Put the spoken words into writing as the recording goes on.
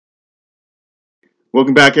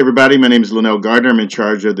Welcome back, everybody. My name is Linnell Gardner. I'm in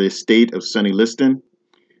charge of the estate of Sonny Liston.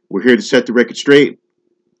 We're here to set the record straight.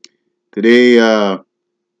 Today, we're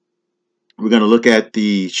going to look at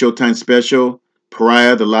the Showtime special,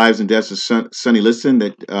 Pariah, The Lives and Deaths of Sonny Liston,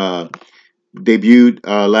 that debuted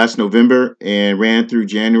last November and ran through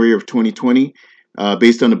January of 2020,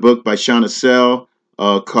 based on a book by SHAUN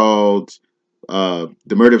called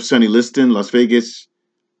The Murder of Sonny Liston, Las Vegas,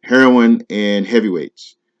 Heroin and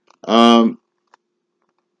Heavyweights.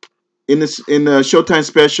 In the Showtime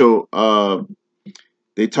special,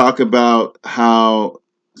 they talk about how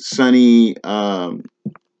Sonny got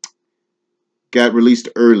released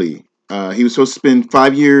early. He was supposed to spend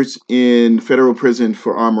 5 years in federal prison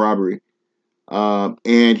for armed robbery,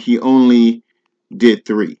 and he only did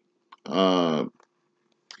 3. Uh,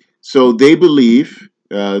 so they believe,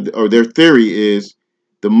 or their theory is,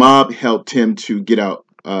 the mob helped him to get out,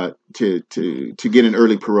 to get an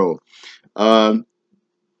early parole. Um,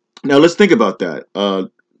 Now let's think about that.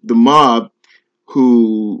 The mob,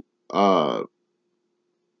 who uh,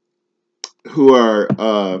 who are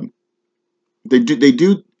they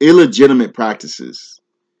do illegitimate practices.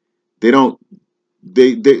 They don't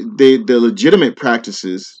they the legitimate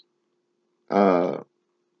practices. Uh,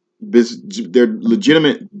 their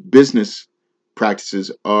legitimate business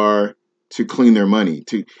practices are to clean their money,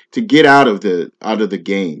 to get out of the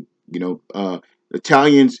game.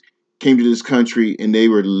 Italians came to this country and they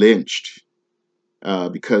were lynched,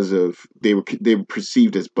 because of they were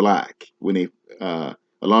perceived as black when they,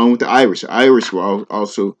 along with the Irish. The Irish were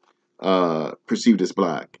also perceived as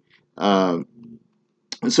black. Um,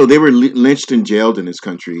 so they were lynched and jailed in this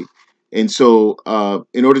country, and so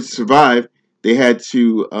in order to survive, they had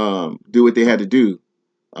to do what they had to do,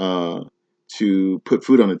 uh, to put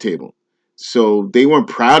food on the table. So they weren't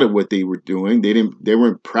proud of what they were doing. They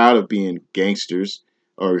weren't proud of being gangsters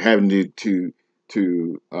or having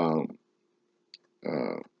to uh,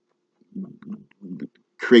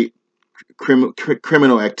 create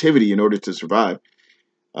criminal activity in order to survive.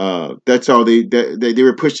 That's all they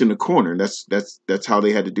were pushed in the corner. That's how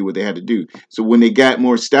they had to do what they had to do. So when they got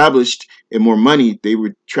more established and more money, they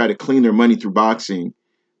would try to clean their money through boxing,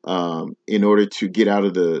 in order to get out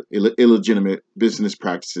of the illegitimate business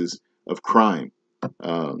practices of crime.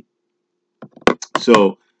 Um,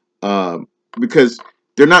 so because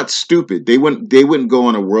they're not stupid, they wouldn't go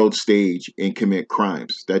on a world stage and commit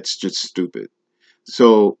crimes. That's just stupid.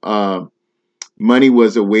 So money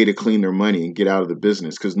was a way to clean their money and get out of the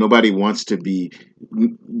business, because nobody wants to be.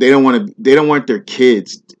 They don't want their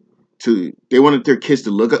kids they wanted their kids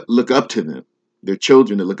to look up to them, their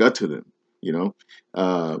children to look up to them, you know,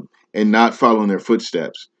 and not follow in their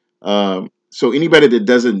footsteps. So anybody that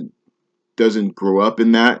doesn't grow up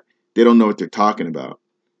in that, they don't know what they're talking about.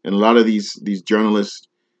 And a lot of these journalists,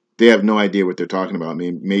 they have no idea what they're talking about. I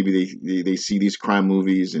mean, maybe they see these crime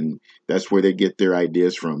movies and that's where they get their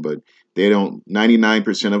ideas from, but they don't.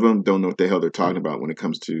 99% of them don't know what the hell they're talking about when it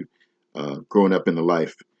comes to growing up in the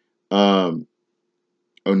life, um,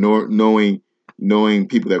 or knowing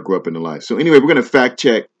people that grew up in the life. So anyway, we're gonna fact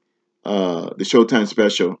check the Showtime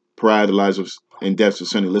special, Pariah: The Lives and Deaths of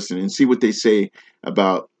Sonny Liston, and see what they say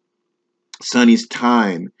about Sonny's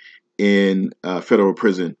time in federal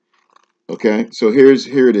prison. Okay, so here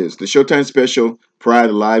it is, the Showtime special, Pariah: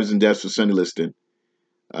 The Lives and Deaths of Sonny Liston.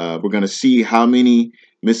 We're going to see how many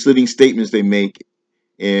misleading statements they make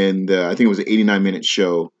in I think it was an 89-minute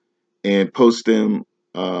show, and post them.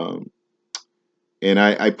 And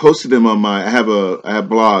I posted them on I have a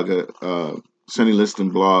blog, Sonny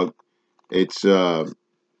Liston blog. It's you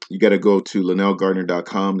got to go to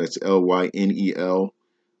LinnellGardner.com. That's Lynel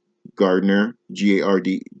Gardner,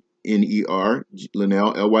 Gardner, Linnell,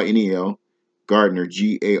 Lynel Gardner,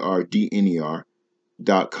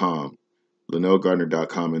 Gardner.com,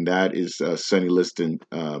 LinnellGardner.com, and that is Sonny Liston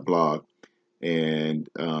blog, and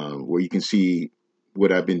where you can see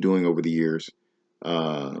what I've been doing over the years.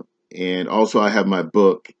 And also I have my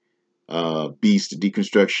book, Beast: The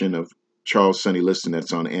Deconstruction of Charles Sonny Liston,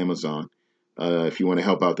 that's on Amazon. If you want to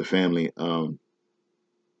help out the family,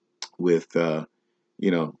 with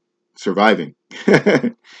surviving.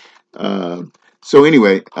 uh, so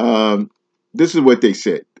anyway, this is what they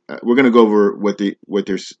said. We're going to go over what they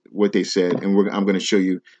said, and I'm going to show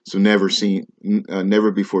you some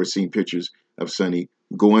never before seen pictures of Sonny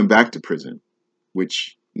going back to prison,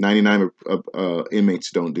 which 99 of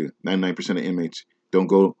inmates don't do. 99% of inmates don't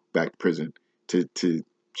go back to prison to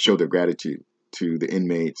show their gratitude to the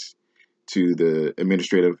inmates, to the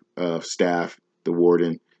administrative staff, the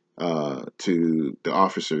warden, to the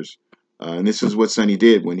officers. And this is what Sonny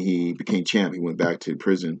did when he became champ. He went back to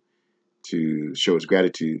prison to show his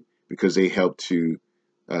gratitude, because they helped to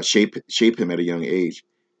shape him at a young age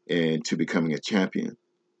and to becoming a champion,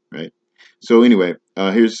 right? So anyway,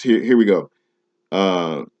 here we go.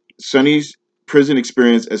 Sonny's prison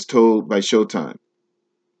experience as told by Showtime.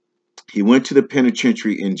 He went to the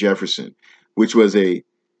penitentiary in Jefferson, which was a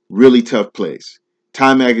really tough place.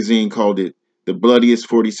 Time magazine called it the bloodiest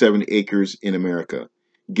 47 acres in America.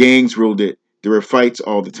 Gangs ruled it. There were fights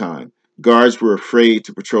all the time. Guards were afraid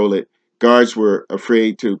to patrol it. Guards were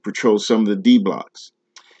afraid to patrol some of the D blocks.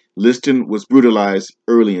 Liston was brutalized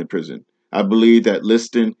early in prison. I believe that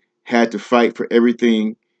Liston had to fight for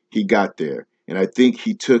everything he got there, and I think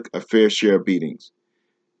he took a fair share of beatings.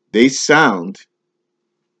 They sound,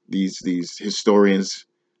 these historians,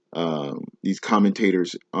 these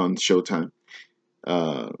commentators on Showtime,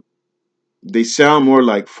 uh, they sound more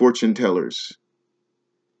like fortune tellers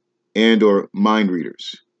and or mind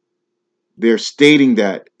readers. They're stating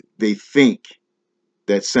that they think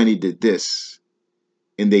that Sonny did this,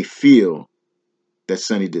 and they feel that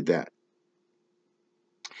Sonny did that.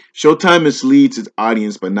 Showtime misleads its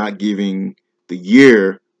audience by not giving the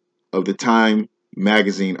year of the Time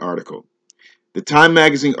magazine article. The Time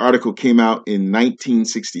magazine article came out in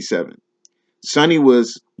 1967. Sonny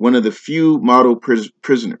was one of the few model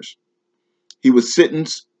prisoners. He was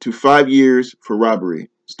sentenced to 5 years for robbery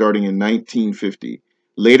starting in 1950,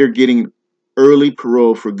 later getting early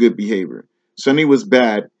parole for good behavior. Sonny was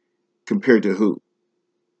bad compared to who?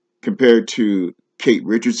 Compared to Kate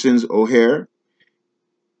Richardson's O'Hare?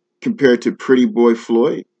 Compared to Pretty Boy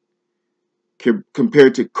Floyd?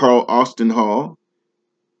 Compared to Carl Austin Hall?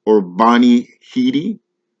 Or Bonnie Heady?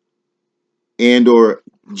 And or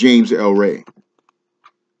James L. Ray,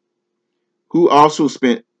 who also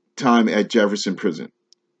spent time at Jefferson Prison,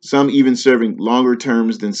 some even serving longer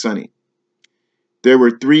terms than Sonny. There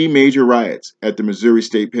were 3 major riots at the Missouri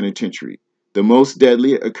State Penitentiary, the most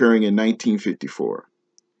deadly occurring in 1954.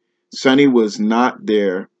 Sonny was not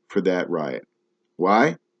there for that riot.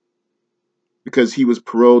 Why? Because he was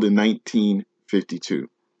paroled in 1952.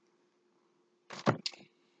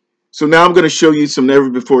 So now I'm going to show you some never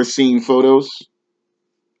before seen photos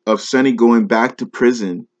of Sonny going back to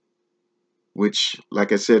prison, which,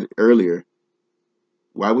 like I said earlier,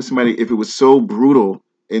 why would somebody, if it was so brutal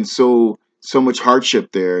and so much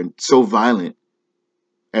hardship there and so violent,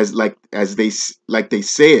 as they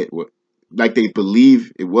say it, like they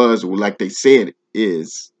believe it was, or like they say it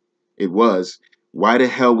was, why the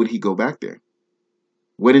hell would he go back there?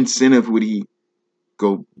 What incentive would he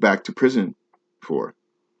go back to prison for?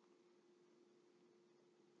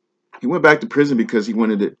 He went back to prison because he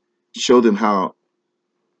wanted to show them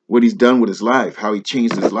what he's done with his life, how he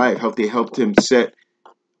changed his life, how they helped him set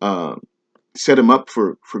him up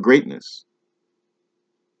for greatness.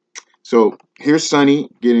 So here's Sonny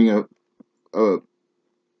getting a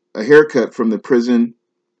haircut from the prison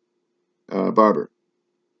barber.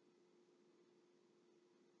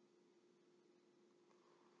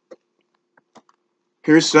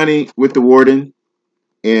 Here's Sonny with the warden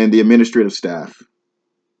and the administrative staff.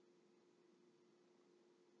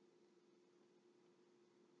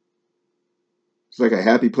 It's like a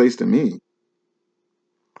happy place to me.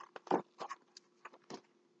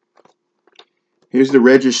 Here's the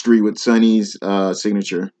registry with Sonny's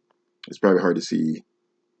signature. It's probably hard to see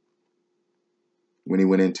when he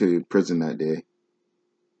went into prison that day.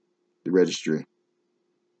 The registry.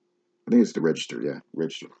 I think it's the register. Yeah,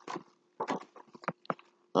 register.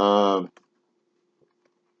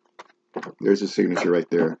 There's his signature right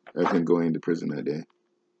there of him going into prison that day.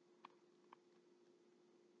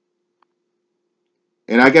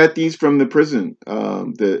 And I got these from the prison.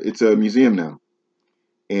 It's a museum now,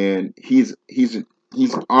 and he's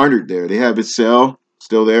honored there. They have his cell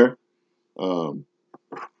still there.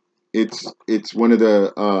 It's one of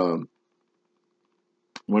the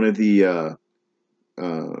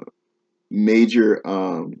major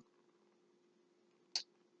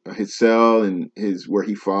his cell and his where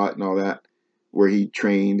he fought and all that, where he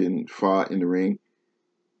trained and fought in the ring.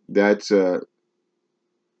 That's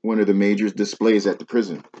one of the major displays at the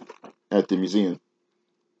prison, at the museum.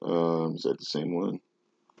 Is that the same one?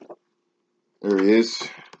 There he is.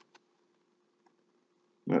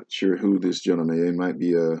 Not sure who this gentleman is. It might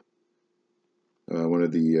be one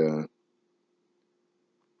of the.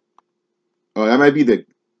 Oh, that might be the.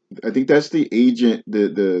 I think that's the agent.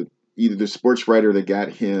 The either the sports writer that got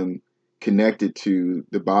him connected to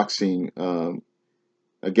the boxing.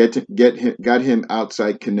 Got him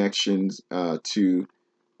outside connections to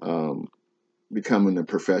becoming a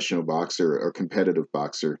professional boxer or competitive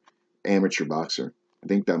boxer, amateur boxer. I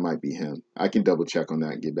think that might be him. I can double check on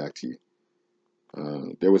that and get back to you.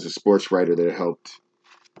 There was a sports writer that helped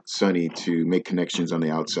Sonny to make connections on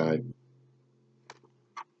the outside.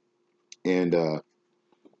 And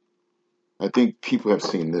I think people have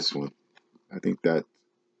seen this one. I think that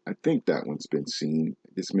I think that one's been seen.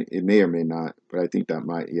 It may or may not, but I think that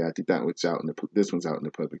might. Yeah, I think that one's out in the. This one's out in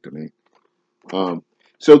the public domain. Um,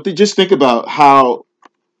 so just think about how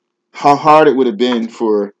hard it would have been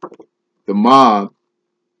for the mob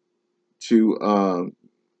to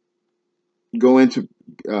go into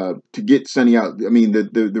to get Sonny out. I mean,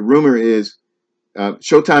 the rumor is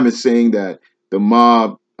Showtime is saying that the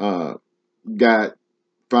mob got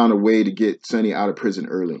found a way to get Sonny out of prison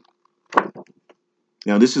early.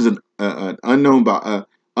 Now, this is an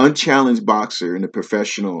unchallenged boxer in the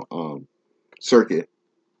professional circuit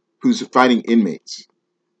who's fighting inmates.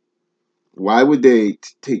 Why would they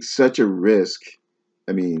take such a risk?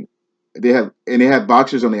 I mean, they have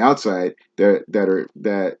boxers on the outside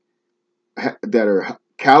that are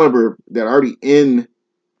caliber that are already in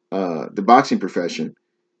the boxing profession.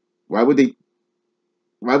 Why would they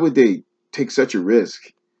why would they take such a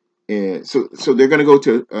risk? And so they're going to go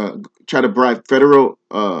to try to bribe federal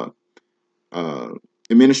uh,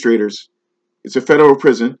 administrators. It's a federal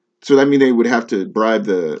prison, so that means they would have to bribe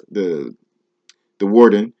the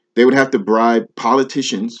warden. They would have to bribe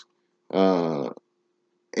politicians, uh,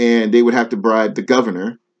 and they would have to bribe the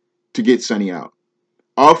governor to get Sonny out.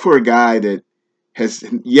 All for a guy that has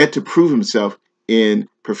yet to prove himself in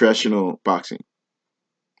professional boxing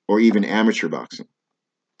or even amateur boxing.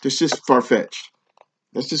 That's just far fetched.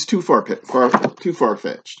 That's just too far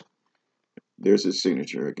fetched. There's his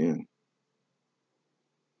signature again.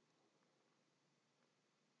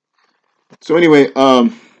 So anyway,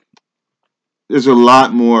 there's a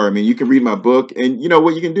lot more. I mean, you can read my book, and you know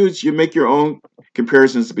what you can do is you make your own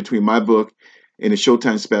comparisons between my book and the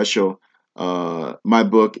Showtime special, my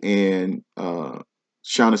book and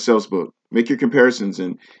Shaun ASSAEL's book. Make your comparisons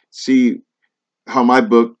and see how my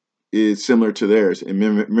book is similar to theirs. And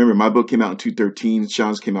remember, my book came out in 2013,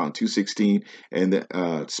 Shaun's came out in 2016, and the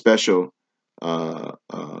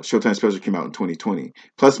Showtime special came out in 2020.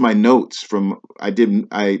 Plus, my notes from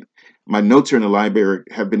my notes are in the library,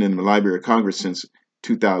 have been in the Library of Congress since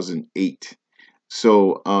 2008.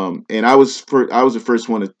 So, and I was the first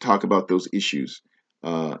one to talk about those issues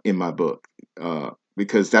in my book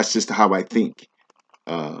because that's just how I think.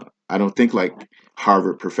 I don't think like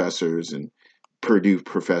Harvard professors and Purdue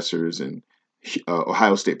professors and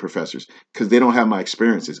Ohio State professors because they don't have my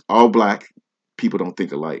experiences. All black people don't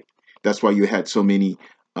think alike. That's why you had so many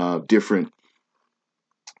different.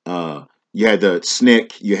 You had the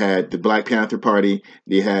SNCC, you had the Black Panther Party,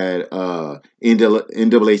 you had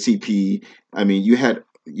NAACP. I mean, you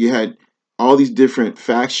had all these different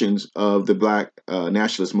factions of the Black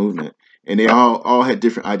nationalist movement, and they all had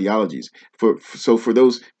different ideologies. For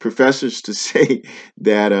those professors to say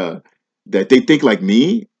that that they think like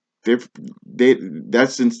me, they they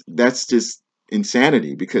that's just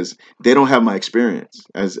insanity because they don't have my experience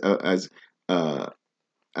uh,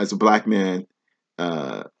 as a black man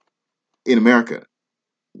uh, in America.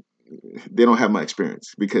 They don't have my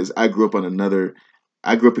experience because I grew up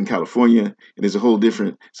in California, and it's a whole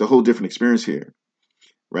different experience here,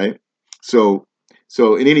 right? So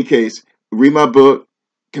in any case, read my book,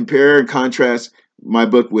 compare and contrast my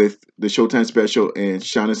book with the Showtime special and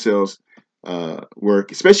Shaun ASSAEL's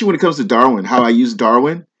work, especially when it comes to Darwin. How I use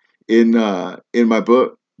Darwin in my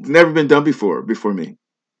book, it's never been done before me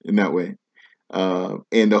in that way.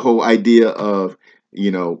 And the whole idea of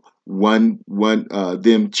one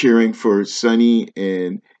them cheering for Sonny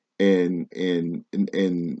and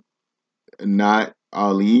not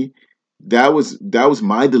Ali. That was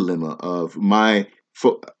my dilemma of my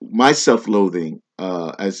self-loathing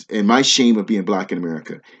as and my shame of being black in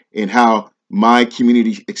America, and how my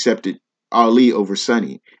community accepted Ali over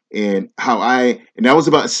Sonny, and that was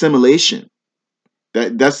about assimilation.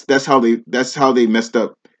 That's how they messed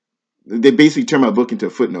up. They basically turned my book into a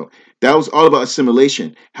footnote. That was all about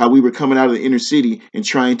assimilation. How we were coming out of the inner city and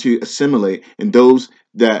trying to assimilate, and those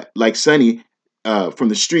that like Sonny from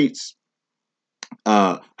the streets,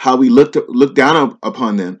 how we looked down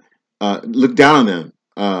upon them, looked down on them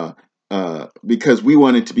because we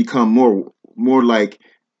wanted to become more like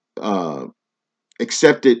uh,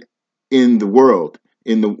 accepted in the world,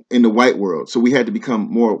 in the white world. So we had to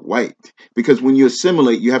become more white because when you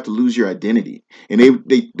assimilate, you have to lose your identity. And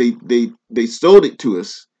they sold it to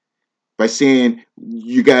us by saying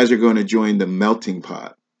you guys are going to join the melting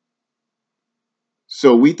pot.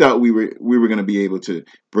 So we thought we were going to be able to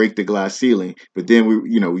break the glass ceiling, but then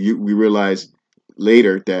we realized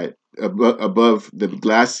later that above the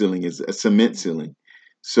glass ceiling is a cement ceiling.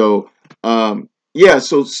 So yeah,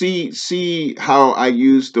 so see how I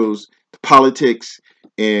use those politics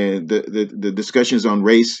and the discussions on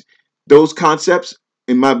race, those concepts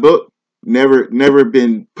in my book never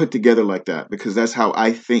been put together like that, because that's how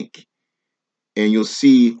I think. And you'll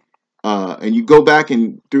see, and you go back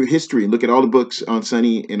and through history and look at all the books on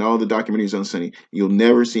Sonny and all the documentaries on Sonny, you'll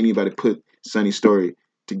never see anybody put Sonny's story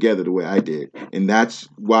together the way I did. And that's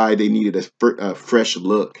why they needed a fresh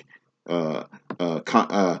look.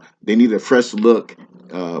 They needed a fresh look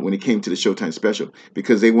when it came to the Showtime special,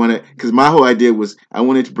 because they wanted, because my whole idea was I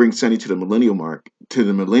wanted to bring Sonny to the millennial mark, to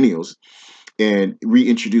the millennials, and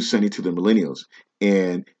reintroduce Sonny to the millennials.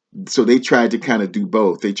 And so they tried to kind of do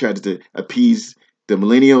both. They tried to appease the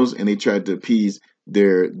millennials, and they tried to appease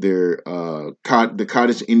the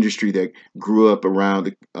cottage industry that grew up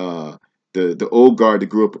around the old guard that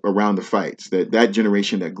grew up around the fights. That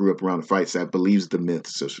generation that grew up around the fights, that believes the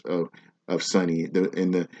myths of Sonny,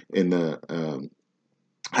 the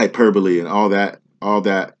hyperbole and all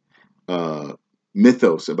that uh,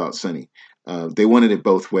 mythos about Sonny. They wanted it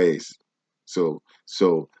both ways. So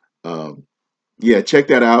um, yeah, check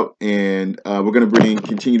that out, and we're gonna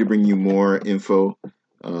continue to bring you more info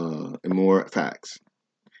and more facts.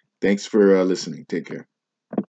 Thanks for listening. Take care.